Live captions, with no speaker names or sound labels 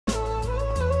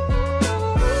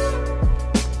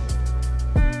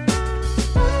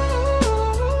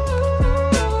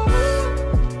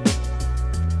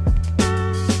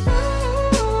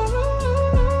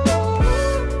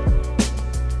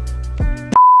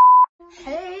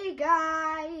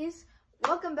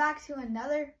welcome back to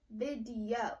another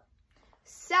video.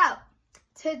 So,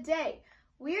 today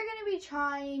we are going to be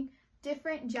trying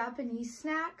different Japanese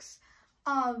snacks.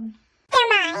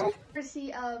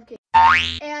 Courtesy of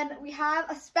Caitlin. And we have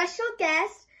a special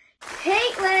guest,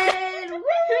 Caitlin. Woo!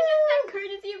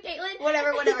 Courtesy of Caitlin.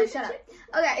 Whatever, shut up.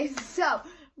 Okay, so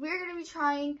we're going to be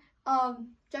trying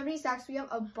Japanese snacks. We have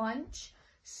a bunch.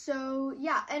 So,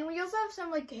 yeah, and we also have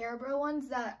some like Haribo ones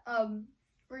that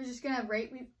we're just gonna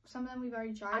rate. Some of them we've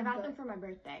already tried. I got them for my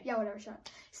birthday. Yeah, whatever, shut up.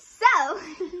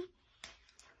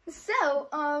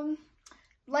 So,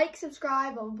 like,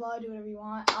 subscribe, blah, blah, blah, do whatever you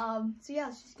want. So yeah,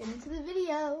 let's just get into the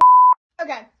video.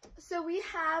 Okay, so we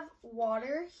have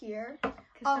water here. We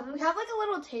have like a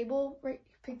little table, right,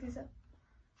 pick this up.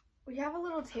 We have a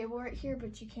little table right here,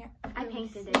 but you can't I really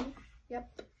painted see. it.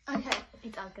 Yep. Okay.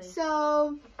 It's ugly.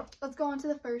 So, let's go on to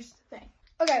the first thing.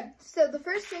 Okay, so the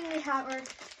first thing we have are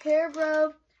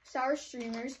Haribo sour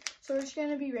streamers. So we're just going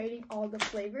to be rating all the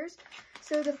flavors.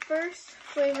 So the first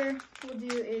flavor we'll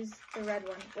do is the red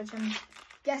one, which I'm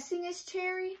guessing is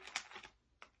cherry.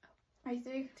 Right,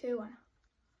 3, 2,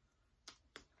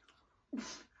 1.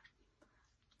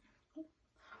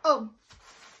 Oh,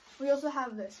 we also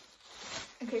have this,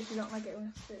 in case you don't like it.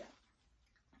 Let's do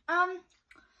that.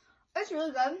 It's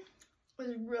really good.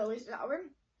 It's really sour.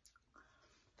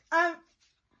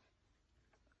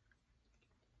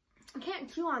 I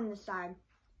can't chew on this side.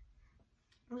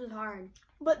 This is hard.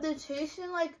 But the taste in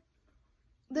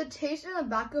the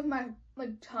back of my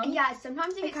tongue. Yeah,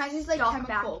 sometimes it kind of tastes like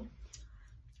chemical.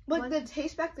 But the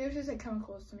taste back there tastes like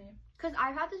chemicals to me. Because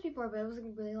I've had this before, but it was like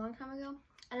a really long time ago.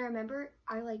 And I remember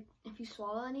if you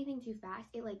swallow anything too fast,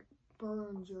 it like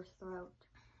burns your throat.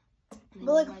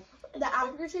 But like the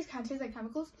aftertaste kind of tastes like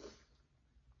chemicals.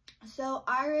 So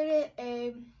I rate it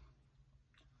a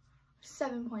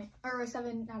 7 out of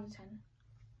 10.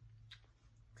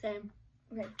 Same.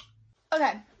 Okay.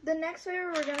 Okay. The next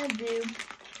flavor we're gonna do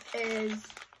is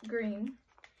green.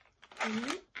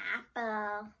 Green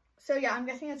apple. So yeah, I'm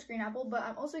guessing it's green apple, but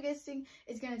I'm also guessing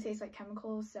it's gonna taste like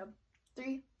chemicals. So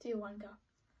 3, 2, 1,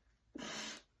 go.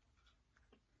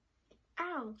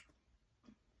 Ow.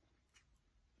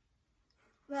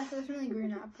 That's definitely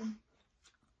green apple.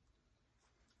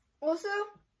 Also,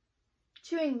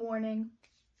 chewing warning.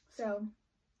 So,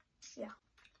 yeah.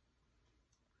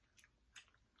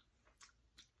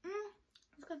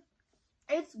 It's good.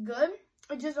 It's good.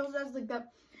 It just also has like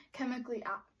that chemically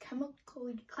aftertaste.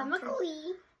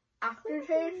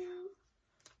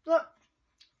 But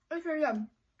it's pretty good.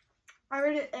 I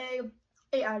rate it a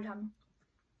 8 out of 10.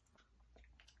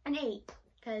 An 8,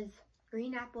 because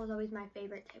green apple is always my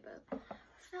favorite type of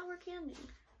sour candy.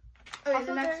 Okay, Also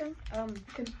the next one.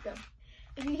 Go.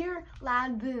 If you hear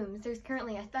loud booms, there's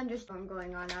currently a thunderstorm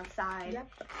going on outside.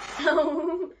 Yep.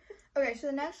 So Okay, so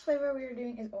the next flavor we are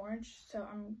doing is orange. So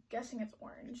I'm guessing it's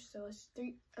orange. So it's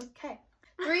 3. Okay.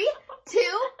 3, 2,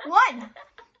 1.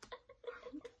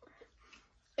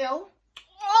 Ew.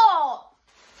 oh,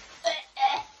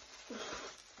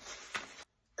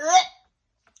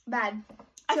 Bad.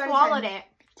 I swallowed it.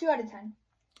 2 out of 10.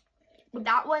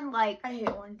 That one, like, I hate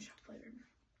orange flavored.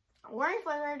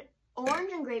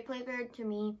 Orange and grape flavored to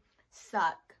me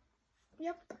suck.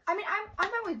 Yep. I mean, I'm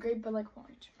fine with grape, but like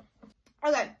orange.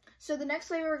 Okay, so the next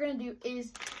flavor we're gonna do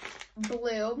is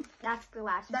blue. That's the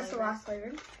last. That's flavor. the last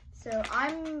flavor. So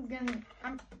I'm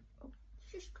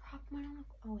Just drop mine on the.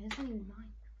 Oh, it isn't even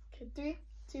mine. Okay, 3,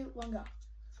 2, 1, go.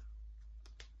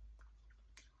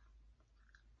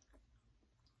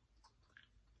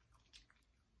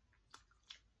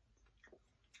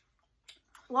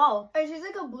 Whoa. It tastes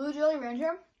like a blue Jolly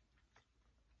Rancher,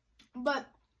 but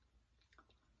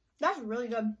that's really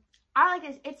good. I like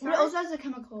it. But it also has a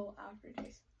chemical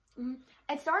aftertaste.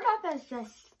 It started off as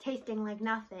just tasting like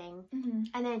nothing, Mm-hmm.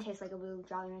 and then it tastes like a blue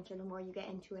Jolly Rancher the more you get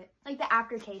into it. Like the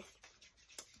aftertaste.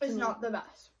 It's not the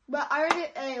best, but I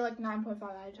rate it a like 9.5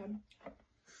 out of 10.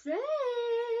 Same.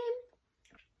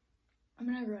 I'm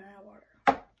gonna run out of water.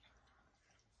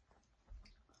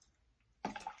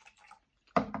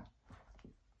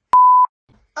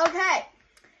 Okay,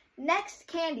 next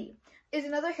candy is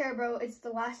another Haribo. It's the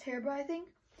last Haribo, I think.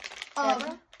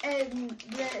 And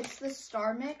it's the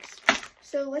Star Mix.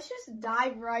 So let's just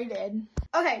dive right in.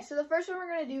 Okay, so the first one we're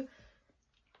gonna do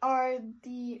are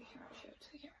the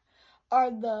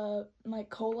like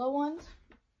cola ones.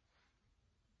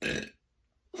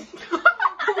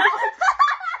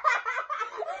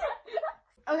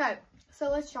 Okay,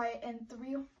 so let's try it in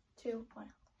 3, 2,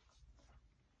 1.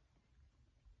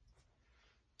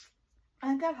 I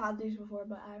think I've had these before,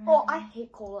 but I haven't. Oh, I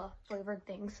hate cola flavored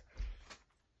things.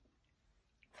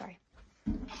 Sorry.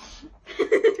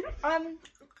 Sorry.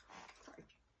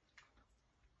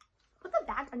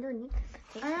 underneath.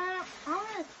 I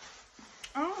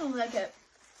don't like it.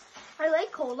 I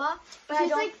like cola, but It I tastes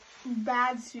don't like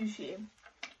bad sushi.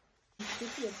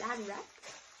 sushi a bad rep.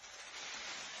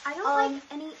 I don't like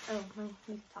any. Oh, let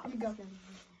me talk. You go.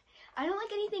 I don't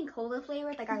like anything cola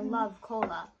flavored. Like I love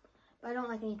cola, but I don't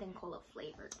like anything cola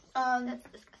flavored. That's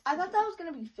disgusting. I thought that was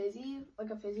gonna be fizzy, like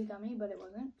a fizzy gummy, but it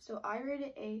wasn't. So I rated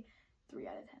it a 3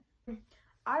 out of 10.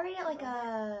 I rate it like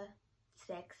a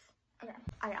 6. Okay.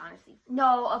 I honestly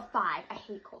no, a 5. I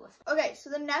hate cola. Okay, so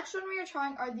the next one we are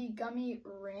trying are the gummy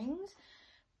rings.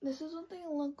 This is what they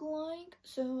look like.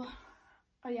 So,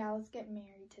 oh yeah, let's get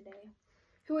married today.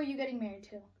 Who are you getting married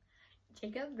to?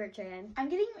 Jacob Bertrand. I'm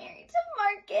getting married to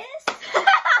Marcus.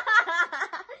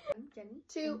 Jenny.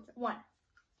 2, 1.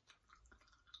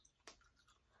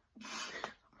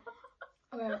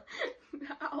 Okay.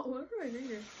 Ow, what are my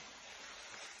fingers?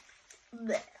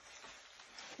 Blech.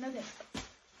 No thanks.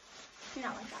 Do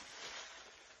not like that.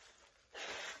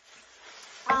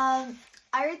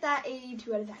 I rate that a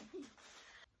 2 out of 10.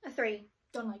 A 3.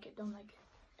 Don't like it. Don't like it.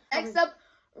 Next up,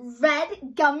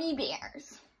 red gummy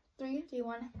bears. 3, 2,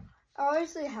 1. I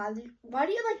obviously had these. Why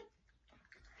do you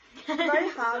like? I've already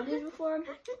had these before,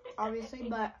 obviously,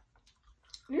 but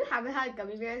You haven't had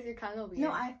gummy bears. You're kind of weird.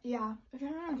 no, yeah. If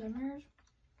you're not on gummy bears,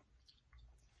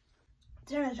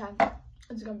 10 out of 10.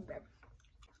 It's a gummy bear.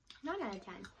 9 out of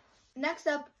 10. Next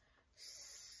up,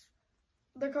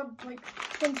 they're called like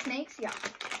twin snakes. Yeah.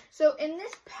 So in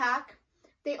this pack,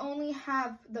 they only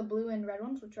have the blue and red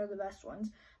ones, which are the best ones.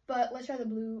 But let's try the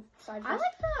blue side first. I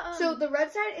like the. So the red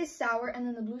side is sour, and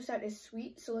then the blue side is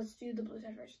sweet. So let's do the blue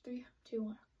side first. 3, 2,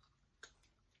 1.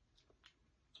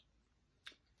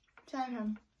 10 out of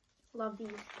 10. Love these.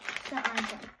 10 out of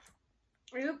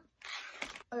 10. Oop.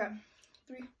 Okay.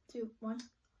 3, 2, 1.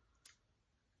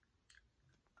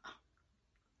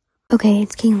 Okay,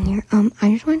 it's Caitlin here.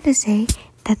 I just wanted to say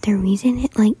that the reason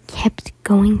it like kept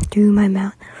going through my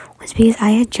mouth was because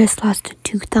I had just lost a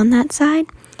tooth on that side,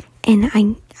 and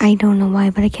I don't know why,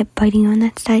 but I kept biting on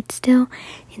that side still,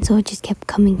 and so it just kept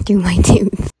coming through my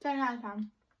tooth. 10 out of 10.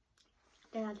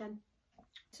 10 out of 10.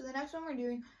 So the next one we're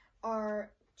doing are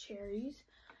cherries.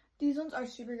 These ones are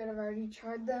super good. I've already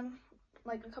tried them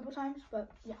like a couple times, but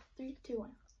yeah. 3, 2, 1.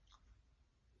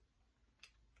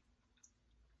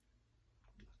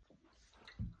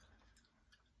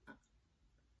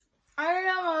 I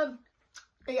am a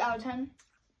 8 out of 10.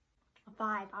 A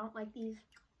 5. I don't like these.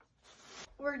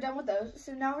 We're done with those.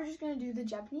 So now we're just gonna do the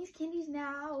Japanese candies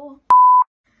now.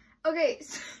 Okay,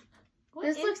 so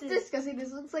this looks disgusting.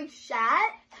 This looks like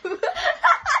shat.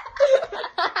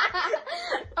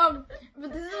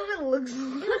 But this is what it looks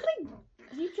like.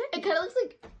 It kind of looks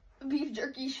like beef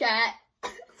jerky shat.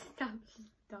 Stop.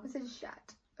 This is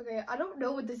shat. Okay, I don't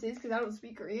know what this is because I don't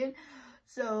speak Korean.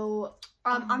 So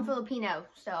I'm Filipino,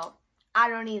 so I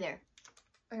don't either.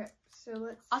 okay, so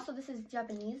let's. Also, this is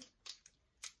Japanese,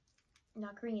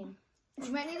 not Korean.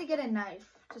 You might need to get a knife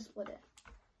to split it.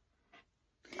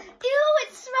 Ew!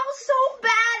 It smells so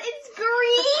bad. It's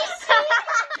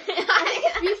greasy. I think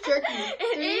it's beef jerky.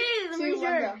 It is. Three, I'm two,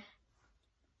 one, sure. go.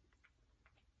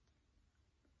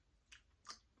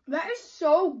 That is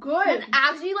so good. It's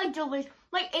actually like delicious.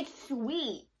 Like it's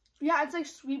sweet. Yeah, it's like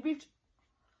sweet beef.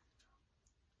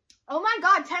 Oh my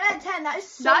god, 10 out of 10. That is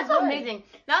so That's good. amazing.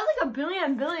 That was like a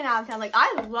billion out of 10. Like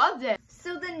I loved it.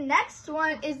 So the next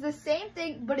one is the same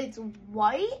thing, but it's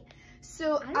white.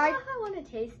 So I don't know if I want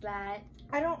to taste that.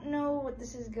 I don't know what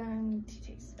this is going to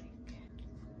taste like.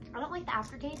 I don't like the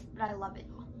aftertaste, but I love it.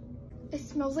 It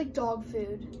smells like dog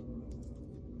food.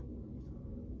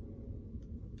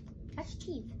 That's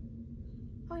cheese.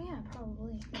 Oh yeah,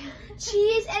 probably.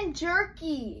 Cheese and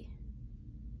jerky.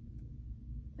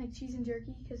 Like cheese and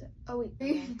jerky? Because oh wait,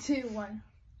 3, 2, 1.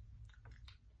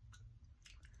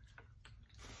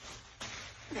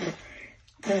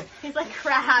 It's like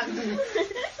crab. Ew!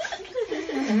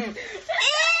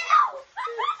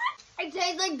 It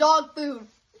tastes like dog food.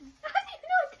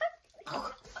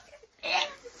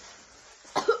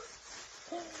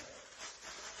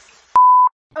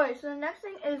 Okay, so the next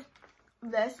thing is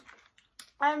this.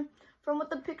 And from what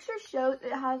the picture shows,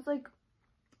 it has like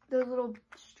those little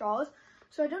straws.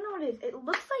 So I don't know what it is. It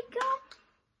looks like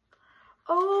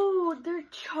oh, they're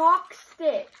chalk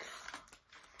sticks.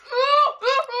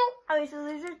 Okay, so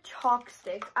these are chalk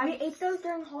sticks. We ate those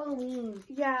during Halloween.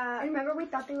 Yeah. I remember we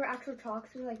thought they were actual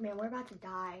chalks. We were like, man, we're about to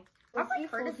die. I've like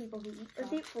heard of people who eat Let's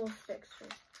chalk. eat full sticks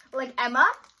first. Like Emma.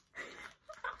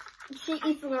 She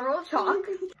eats literal chalk.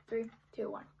 3,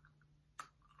 2, 1.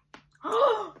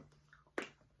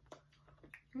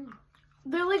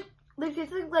 They're like, they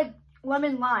taste like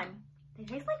lemon lime. They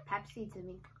taste like Pepsi to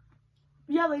me.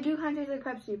 Yeah, they do kind of taste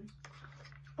like Pepsi.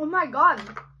 Oh my god.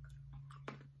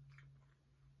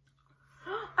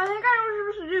 I think I know what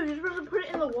you're supposed to do. You're supposed to put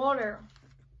it in the water.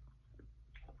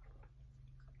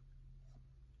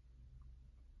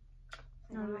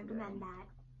 I don't recommend that.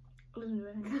 Listen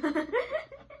to it.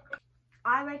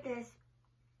 I rate this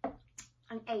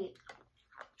an 8.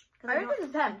 I rate this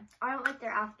a 10. I don't like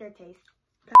their aftertaste.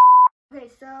 Okay,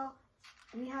 so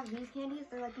we have these candies.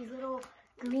 They're like these little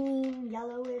green,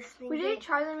 yellowish things. We didn't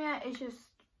try them yet. It's just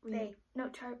They. No,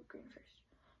 try green first.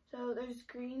 So there's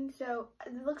green. So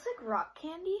it looks like rock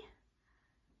candy.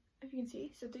 If you can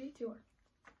see. So 3, 2,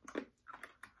 1.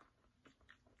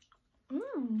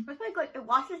 Mmm. It's like it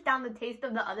washes down the taste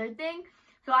of the other thing.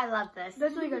 So I love this.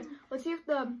 That's really good. Let's see if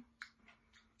the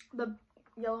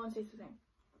yellow one tastes the same.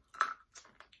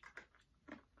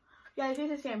 Yeah, it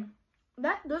tastes the same.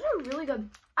 Those are really good.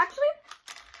 Actually,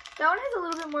 that one has a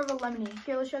little bit more of a lemony.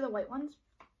 Okay, let's try the white ones.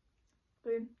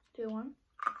 3, 2, 1.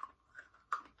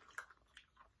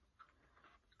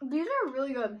 These are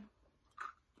really good.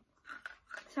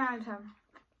 10 out of 10.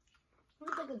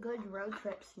 It's like a good road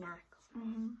trip snack.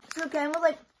 So it came with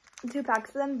like 2 packs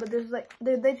of them, but this is like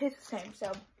they taste the same,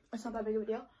 so it's not that big of a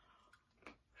deal.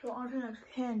 So on to the next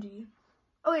candy.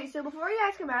 Okay, so before you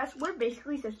guys come at us, we're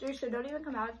basically sisters, so don't even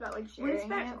come at us about like sharing. We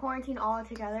spent quarantine all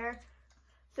together.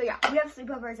 So yeah, We have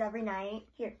sleepovers every night.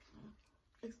 here.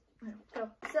 Go.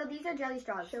 So these are jelly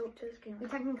straws. Show it to this camera. We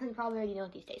technically probably already know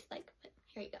what these taste like, but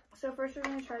here you go. So first we're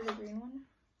gonna try the green one.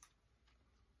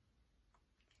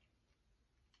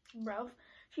 Ralph,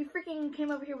 she freaking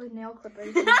came over here with nail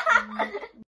clippers.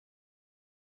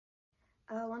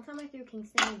 One time I threw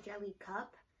Kingston a jelly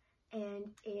cup,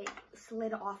 and it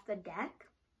slid off the deck,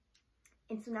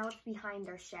 and so now it's behind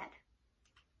our shed,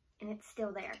 and it's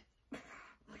still there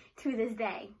to this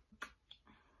day.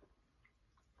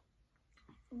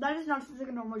 That is not just like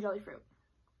a normal jelly fruit.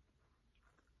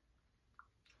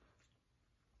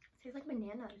 It tastes like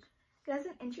bananas. It has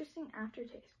an interesting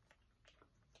aftertaste.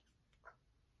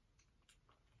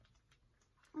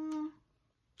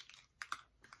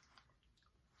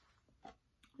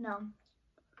 No.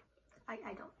 I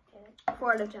don't get it.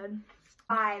 4 out of 10.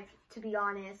 5, to be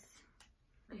honest.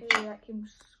 Okay, that came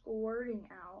squirting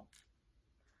out.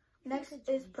 Next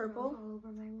is purple. All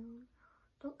over my room.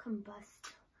 Don't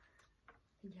combust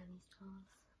the jelly straws.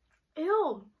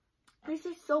 Ew. They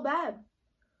taste so bad.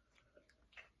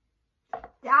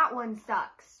 That one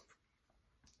sucks.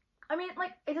 I mean,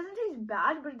 like, it doesn't taste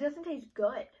bad, but it doesn't taste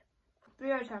good.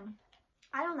 3 out of 10.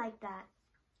 I don't like that.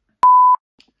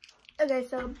 Okay,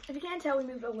 so if you can't tell, we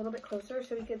moved a little bit closer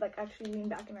so we could like actually lean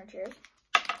back in our chairs.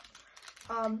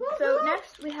 So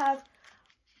next we have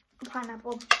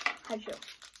pineapple head chew.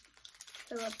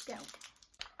 So let's go.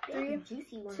 3,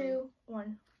 Juicy one. 2,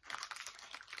 1.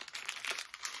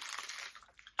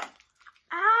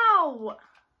 Ow!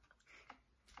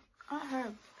 That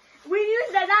hurt. When you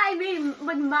said that, I made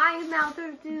like my mouth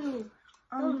hurt too.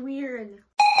 That was weird.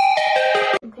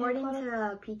 According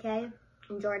to PK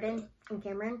and Jordan and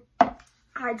Cameron,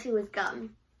 hard chew is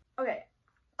gum. Okay,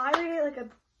 I rate it like a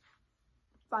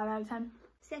 5 out of 10.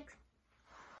 6.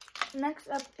 Next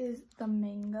up is the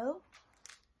mango.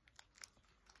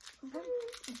 What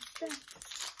is that?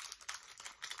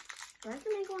 Why is the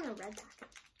mango in a red packet?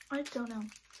 I don't know.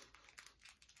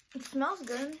 It smells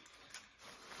good.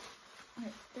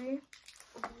 Okay,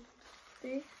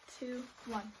 3, 2,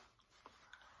 1.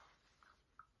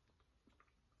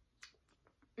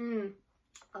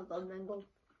 I love mango.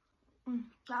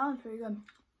 That one's pretty good.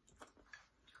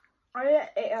 I rate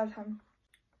it 8 out of 10.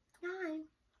 9.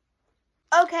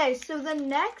 Okay, so the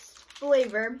next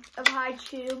flavor of high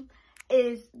chew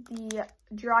is the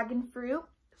dragon fruit.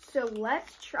 So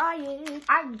let's try it.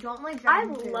 I don't like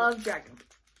dragon fruit. I love dragon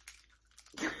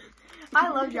fruit. I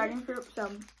love dragon fruit.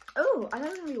 So, oh, I thought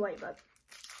it was gonna be white, but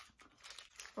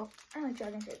oh, I like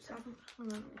dragon fruit. So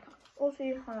we'll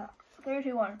see. 3,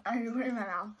 2, 1. I can put it in my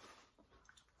mouth.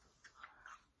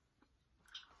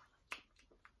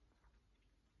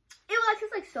 Ew, that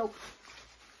tastes like soap.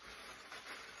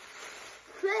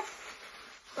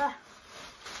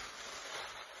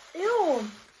 Ew.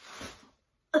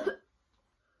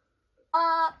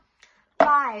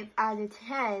 5 out of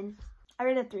 10. I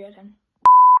rated 3 out of 10.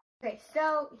 Okay,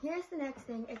 so here's the next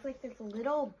thing. It's like this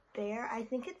little bear. I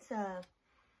think it's a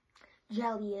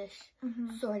jelly-ish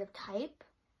sort of type.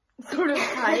 Sort of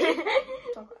tight.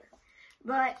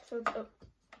 But So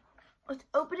let's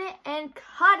open it and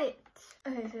cut it.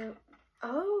 Okay, so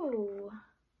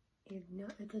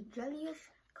it's a jelly-ish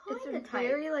it's kind a of type.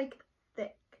 very like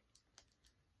thick.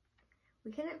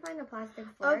 We couldn't find a plastic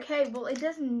fork. Okay, well it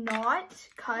does not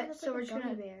cut, Looks so like we're a just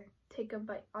gonna gummy bear. take a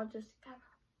bite. I'll just have.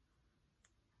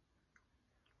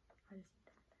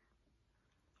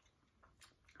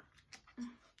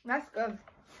 That's good.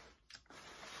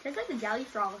 Tastes like the jelly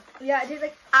straws. Yeah, it tastes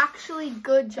like actually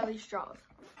good jelly straws.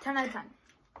 10 out of 10.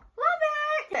 Love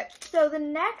it! Okay, so the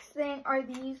next thing are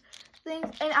these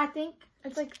things, and I think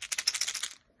it's like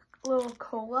little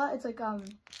cola. It's like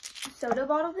soda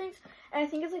bottle things, and I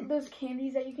think it's like those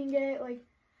candies that you can get, like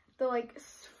the like.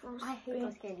 I hate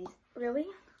those candies. Really?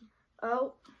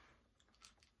 Oh.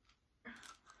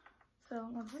 So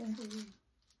let's see.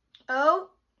 Oh.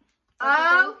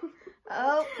 Oh.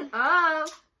 Oh. Oh.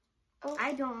 Oh.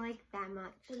 I don't like that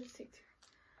much. We'll just take two.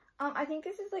 I think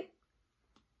this is like,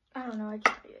 I don't know, I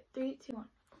can't read it. 3, 2,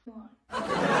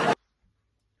 1.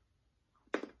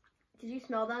 Did you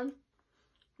smell them?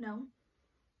 No.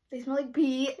 They smell like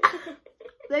pee.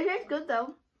 They taste good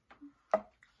though.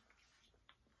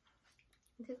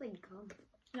 It tastes like gum.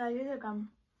 Yeah, it tastes like gum.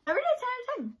 Every day 10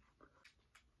 out of 10.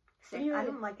 Sick. I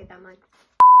don't like it that much.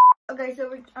 Okay,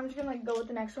 so I'm just gonna like go with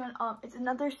the next one. It's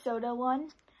another soda one.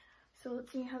 So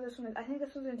let's see how this one is. I think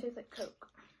this one's gonna taste like Coke.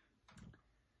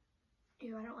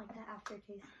 Ew, I don't like that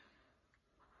aftertaste.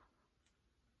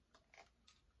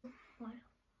 What?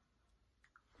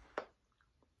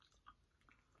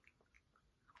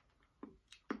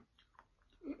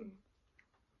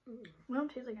 We don't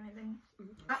taste like anything.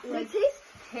 They taste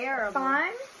terrible.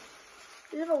 Fine.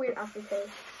 These have a weird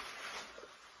aftertaste.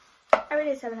 Every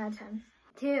day 7 out of 10.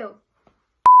 2.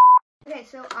 Okay,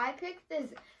 so I picked this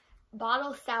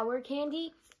bottle sour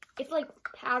candy. It's like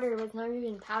powder, but it's not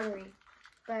even powdery.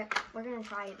 But we're gonna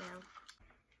try it now.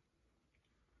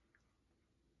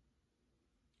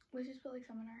 Let's just put like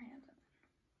some in our hands.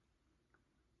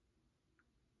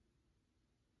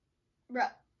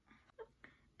 Bruh.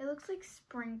 It looks like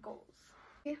sprinkles.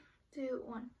 3, 2,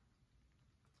 1.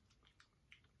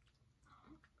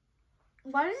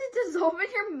 Why does it dissolve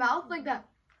in your mouth like that?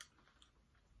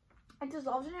 It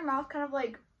dissolves in your mouth kind of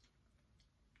like,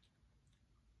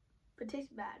 but it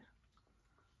tastes bad.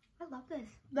 I love this.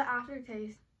 The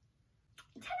aftertaste.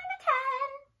 10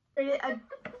 out of 10.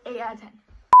 8 out of 10.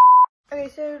 Okay,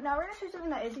 so now we're gonna try something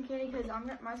that isn't candy because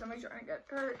my stomach's starting to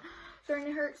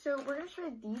hurt. So we're gonna try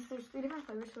these. There's 3 different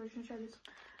flavors, so we're just gonna try this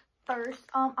first.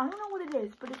 I don't know what it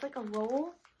is, but it's like a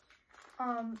roll.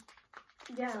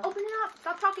 Yeah. Just open it up.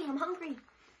 Stop talking. I'm hungry.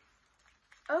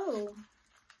 Oh,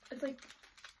 it's like.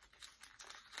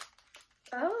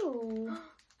 Oh.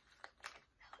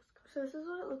 So this is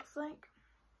what it looks like.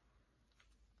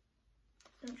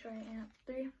 Don't try it yet.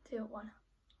 3, 2, 1.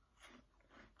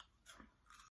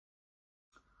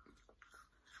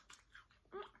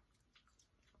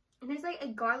 And there's like a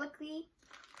garlicky.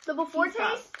 The before Pizza.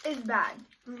 taste is bad.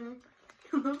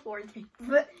 Before taste.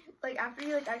 But like after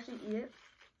you like actually eat it,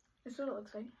 this is what it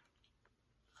looks like.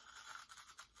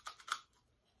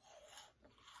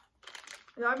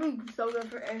 That would be so good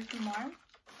for ASMR.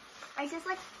 I just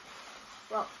like,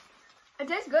 well, It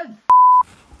tastes good.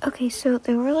 Okay, so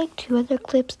there were like 2 other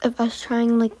clips of us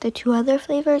trying like the 2 other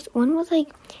flavors. One was like,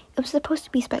 it was supposed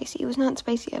to be spicy. It was not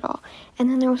spicy at all.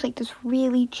 And then there was like this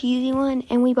really cheesy one,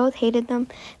 and we both hated them.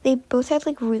 They both had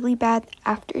like really bad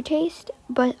aftertaste,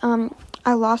 but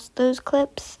I lost those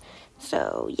clips.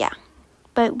 So yeah,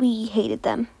 but we hated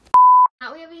them.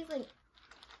 now we have these like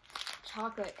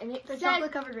chocolate, and it The says,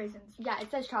 chocolate covered raisins. yeah, it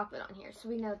says chocolate on here, so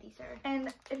we know these are.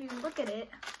 And if you look at it,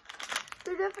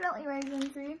 they're definitely raisins.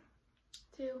 3,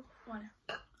 2, 1.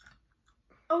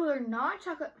 Oh, they're not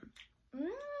chocolate.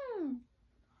 Mmm.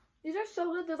 These are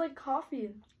so good. They're like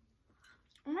coffee.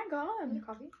 Oh my god.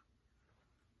 Coffee?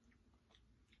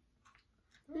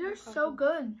 These are so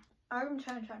good. I'm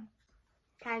trying to try.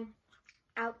 10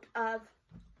 out of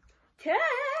 10.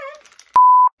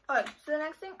 Okay, so the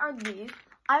next thing are these.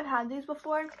 I've had these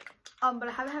before, but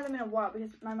I haven't had them in a while because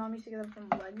my mom used to get them from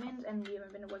Wegmans, and we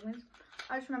haven't been to Wegmans.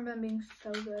 I just remember them being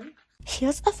so good.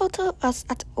 Here's a photo of us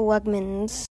at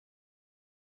Wegmans.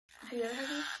 Have you ever had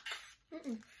these?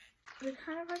 Mm-mm. They're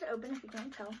kind of hard to open if you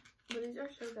can't tell, but these are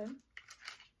so good.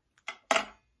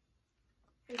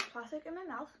 There's plastic in my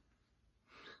mouth.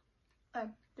 Okay,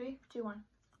 3, 2, 1.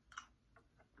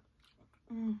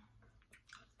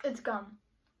 It's gum.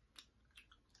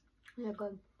 They're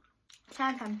good. 10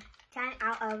 out of 10. 10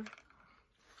 out of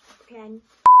 10.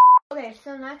 Okay,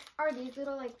 so next are these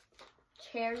little like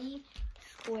cherry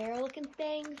square looking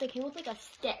things. They came with like a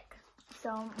stick.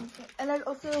 So, and there's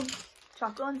also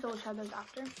chocolate ones, so we'll try those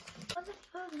after.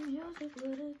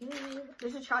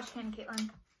 There's a trash can, Caitlin.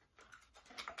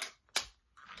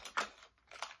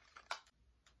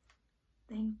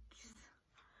 Thanks.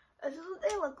 This is what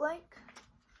they look like.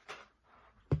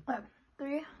 Okay,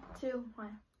 3, 2,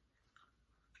 1.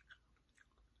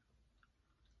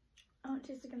 don't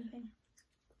taste like anything.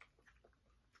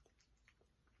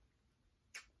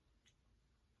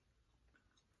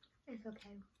 It's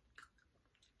okay.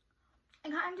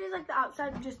 It kind of tastes like the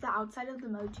outside, just the outside of the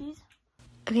mochis.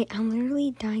 Okay, I'm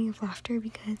literally dying of laughter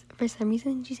because for some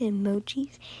reason when she said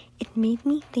mochis, it made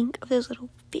me think of those little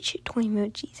fish toy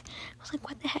mochis. I was like,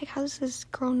 what the heck? How does this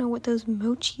girl know what those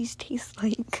mochis taste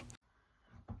like?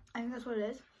 I think that's what it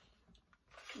is.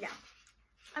 Yeah.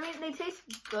 I mean, they taste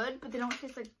good, but they don't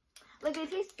taste like they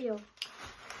taste Ew.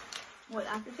 what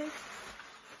aftertaste.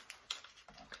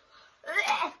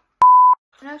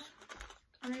 Next,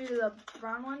 I'm gonna do the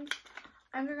brown ones.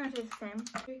 I think they're gonna taste the same.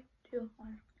 3, 2,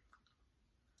 1.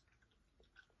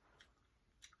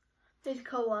 Taste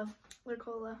cola. With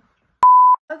cola.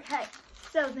 Okay,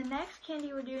 so the next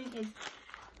candy we're doing is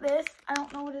this. I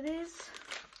don't know what it is.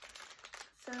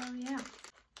 So yeah.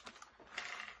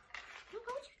 Why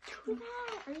would you do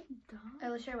that? Are you dumb? Oh,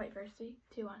 let's try white first. 3,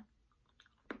 2, 1.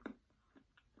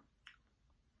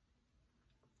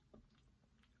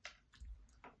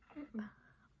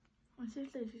 Let's see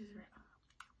if this is right.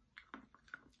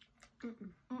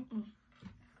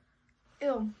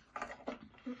 Ew.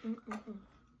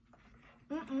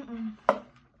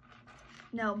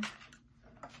 No.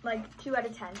 Like 2 out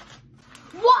of 10.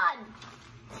 1!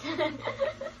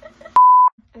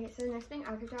 Okay, so the next thing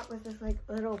I picked out was this like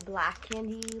little black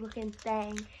candy looking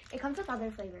thing. It comes with other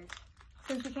flavors.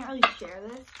 Since we can't really share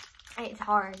this. And it's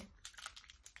hard.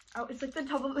 Oh, it's like the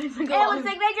top of It looks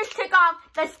like they just took off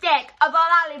the stick of a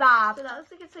lollipop. So that looks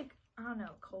like it's like, I don't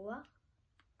know, cola.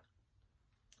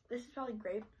 This is probably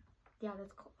grape. Yeah,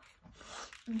 that's cool.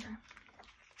 Okay.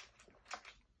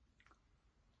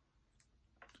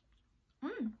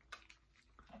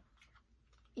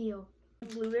 Ew.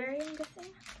 Blueberry, I'm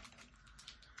guessing.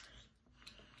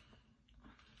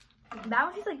 That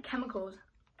one tastes like chemicals.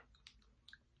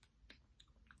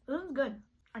 This one's good.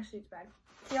 Actually, it's bad.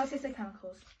 They all taste like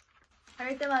chemicals. I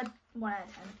rate them a 1 out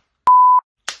of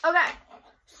 10. Okay,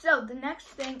 so the next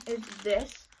thing is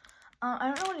this. I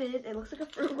don't know what it is. It looks like a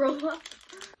fruit roll-up.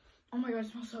 Oh my god,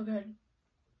 it smells so good.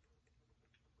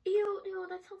 Ew,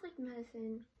 that sounds like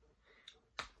medicine.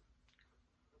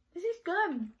 This is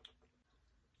good.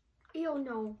 Ew,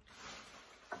 no.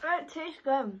 It tastes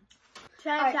good.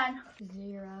 10 out of 10.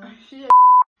 0. Shit.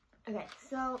 Okay,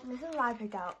 so this is what I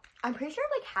picked out. I'm pretty sure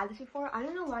I've like had this before. I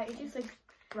don't know why. It just like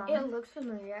Ramen. it looks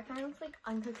familiar. It kind of looks like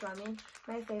uncooked ramen.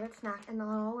 My favorite snack in the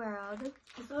whole world. This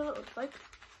is what it looks like.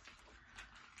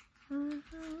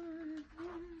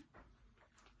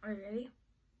 Are you ready?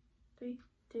 3,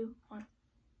 2, 1.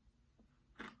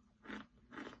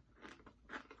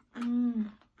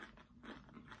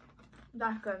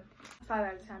 That's good. 5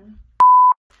 out of 10.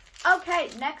 Okay,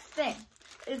 next thing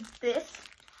is this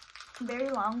very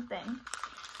long thing.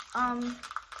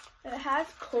 It has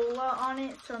cola on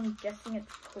it, so I'm guessing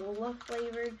it's cola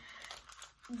flavored.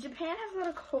 Japan has a lot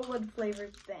of cola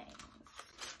flavored things.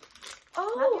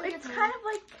 Oh, it's kind of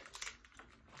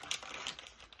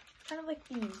like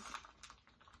these,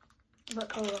 but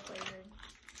cola flavored.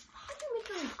 How do you make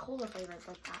those cola flavors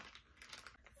like that?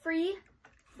 Free,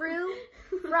 fruit,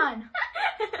 run.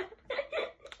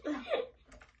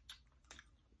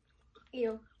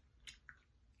 Ew.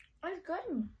 It's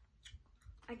good.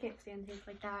 I can't stand things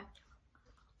like that.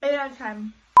 8 out of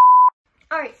 10.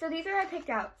 Alright, so these are I picked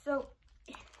out. So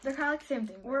They're kind of like the same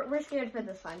thing. we're scared for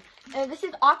this one. This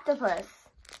is octopus.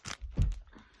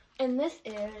 And this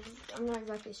is, I'm not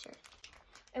exactly sure.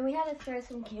 And we had to throw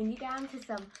some candy down to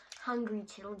some hungry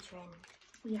children.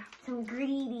 Yeah. Some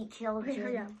greedy children. Okay,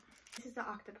 hurry up. This is the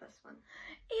octopus one.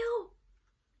 Ew.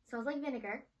 Smells like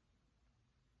vinegar.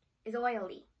 Is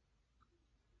oily.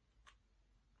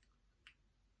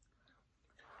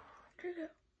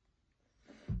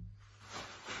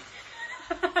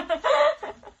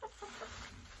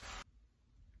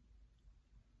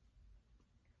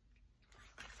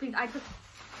 Please, I took.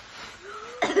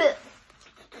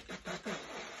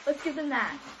 Let's give them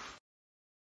that.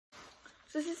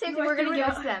 So this is the same thing we're gonna give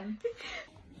it to them.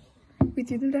 We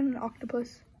threw them down an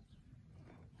octopus.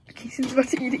 Keison's about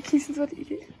to eat it. Keison's about to eat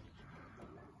it.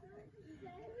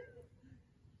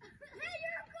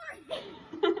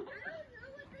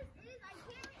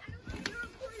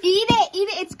 Eat it,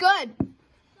 it's good.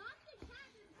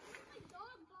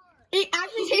 It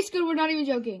actually tastes good, we're not even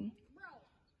joking.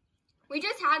 We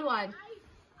just had one.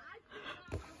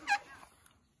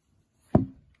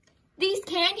 These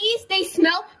candies, they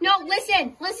smell, no,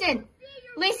 listen.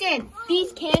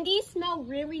 These candies smell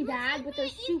really bad, but they're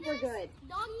super good.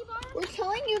 We're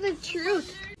telling you the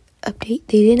truth. Update,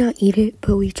 they did not eat it,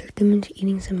 but we tricked them into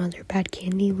eating some other bad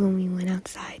candy when we went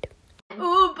outside.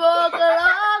 Ooh, boca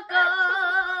loca.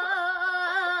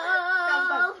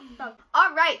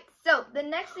 So the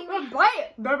next thing we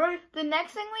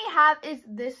have is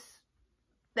this.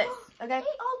 Okay. Ate all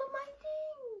of my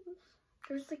things.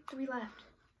 There's like 3 left,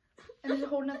 and there's a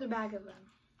whole nother bag of them.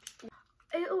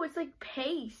 Ew, it's like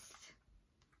paste.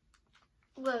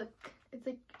 Look, it's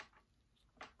like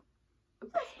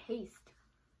Paste.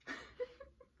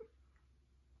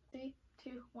 3,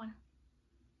 2, 1.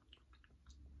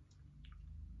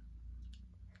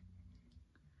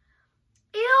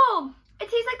 Ew! It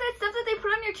tastes like that stuff that they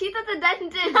put on your teeth at the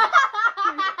dentist. It does.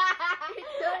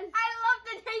 I love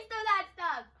the taste of that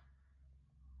stuff.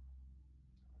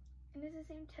 And it's the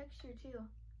same texture too.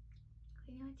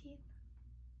 Cleaning my teeth.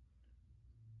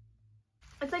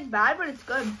 It's like bad, but it's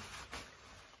good.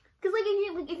 Cause like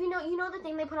if you know the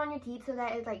thing they put on your teeth so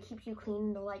that it like keeps you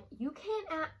clean. They're like, you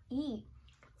can't eat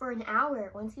for an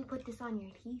hour once you put this on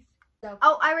your teeth. So.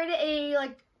 Oh, I rated a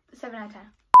like 7 out of 10.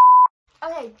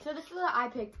 Okay, so this is what I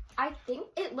picked. I think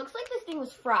it looks like this thing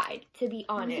was fried, to be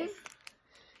honest.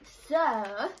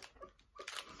 So.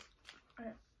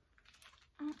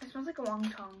 It smells like a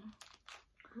wonton.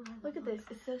 Look at this.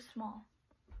 It's so small.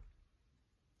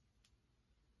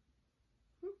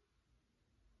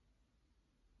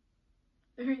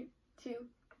 Three, 2,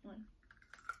 1.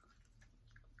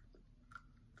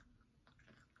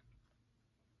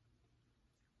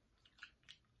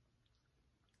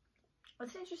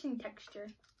 What's an interesting texture?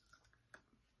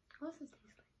 What does this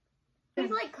taste like?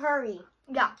 It's like curry.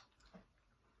 Yeah.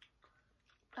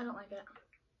 I don't like it.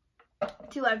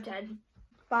 2 out of 10.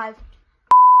 5.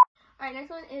 Alright, next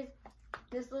one is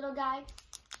this little guy.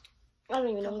 I don't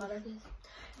even know what that is.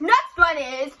 Next one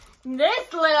is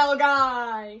this little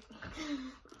guy.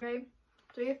 Okay.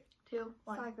 3, 2,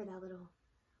 1. Sorry for that little.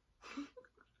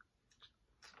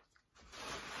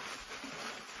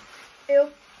 Ew,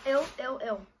 ew, ew,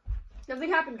 ew. Nothing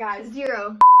happened, guys.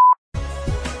 0.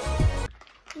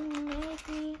 You make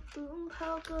me boom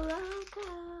poco loco.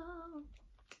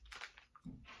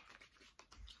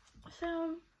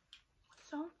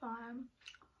 So fun.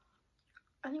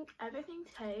 I think everything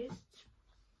tastes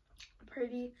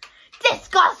pretty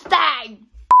disgusting.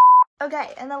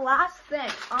 Okay, and the last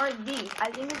thing are these. I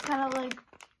think it's kind of like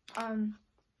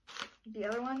the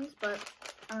other ones, but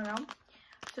I don't know.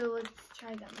 So let's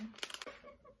try them.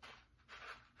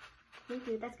 Thank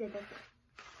you. That's good. That's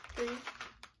good.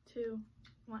 3, 2,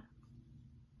 1.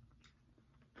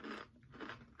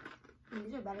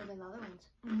 These are better than the other ones.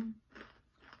 Mm-hmm.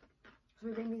 Should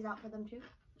we bring these out for them too?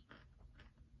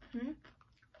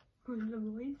 For the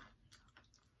boys?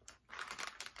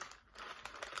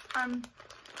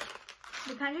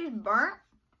 The kind of taste burnt,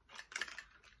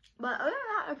 but other than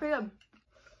that, they're pretty good.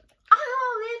 I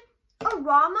know this.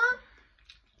 Arama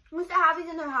used to have these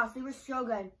in their house. They were so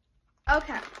good.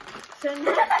 Okay, so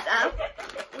next up,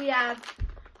 we have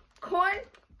corn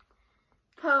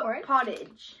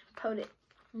pottage. Portage.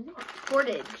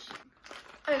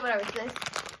 Okay, whatever it's this.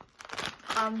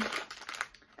 And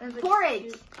it's like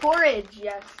Porridge. Porridge,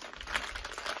 yes.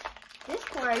 This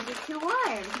porridge is too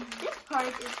warm. This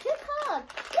porridge is too cold.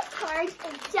 This porridge is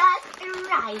just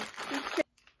right.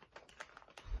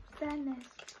 Sadness.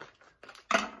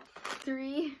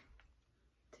 3,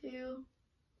 2,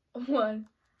 1.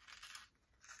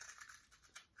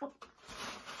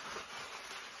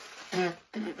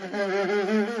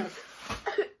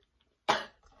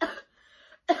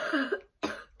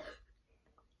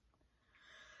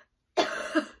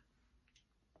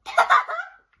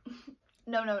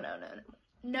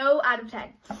 No out of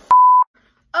 10.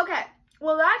 Okay,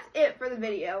 well that's it for the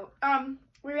video.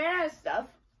 We ran out of stuff.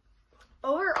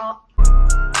 Overall,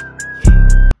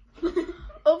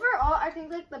 I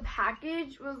think like the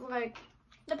package was like,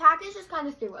 The package just kind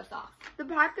of threw us off. the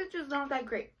package was not that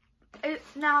great.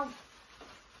 Now,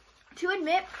 to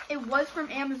admit, it was from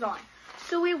Amazon,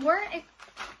 so we weren't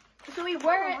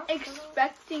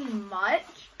expecting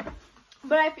much.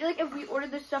 But I feel like if we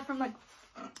ordered this stuff from like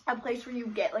a place where you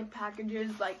get like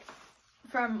packages like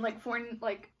from like foreign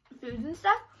like foods and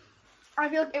stuff, I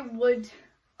feel like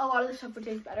a lot of the stuff would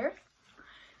taste better.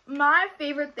 My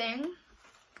favorite thing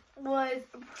was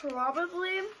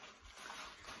probably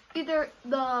either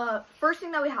the first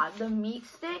thing that we had, the meat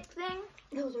stick thing.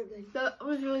 Those are good. That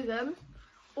was really good.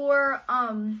 Or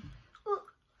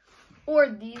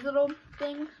these little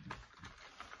things.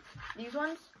 These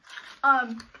ones.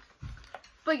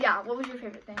 But yeah, what was your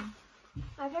favorite thing?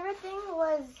 My favorite thing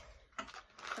was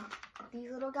these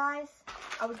little guys.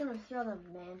 I was gonna throw them,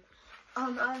 man.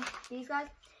 These guys.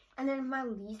 And then my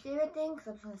least favorite thing, because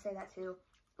I was gonna say that too,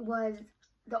 was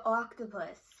the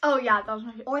octopus. Oh yeah, that was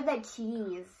my favorite. Or the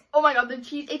cheese. Oh my god, the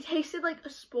cheese, it tasted like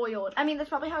spoiled. I mean, that's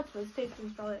probably how it's supposed to taste, because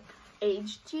it's probably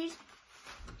aged cheese.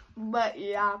 But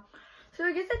yeah, so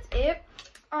I guess that's it.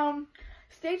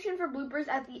 Stay tuned for bloopers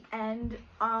at the end.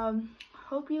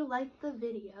 Hope you liked the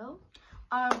video.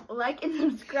 Like and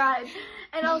subscribe,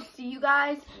 and I'll see you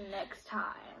guys next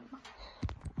time.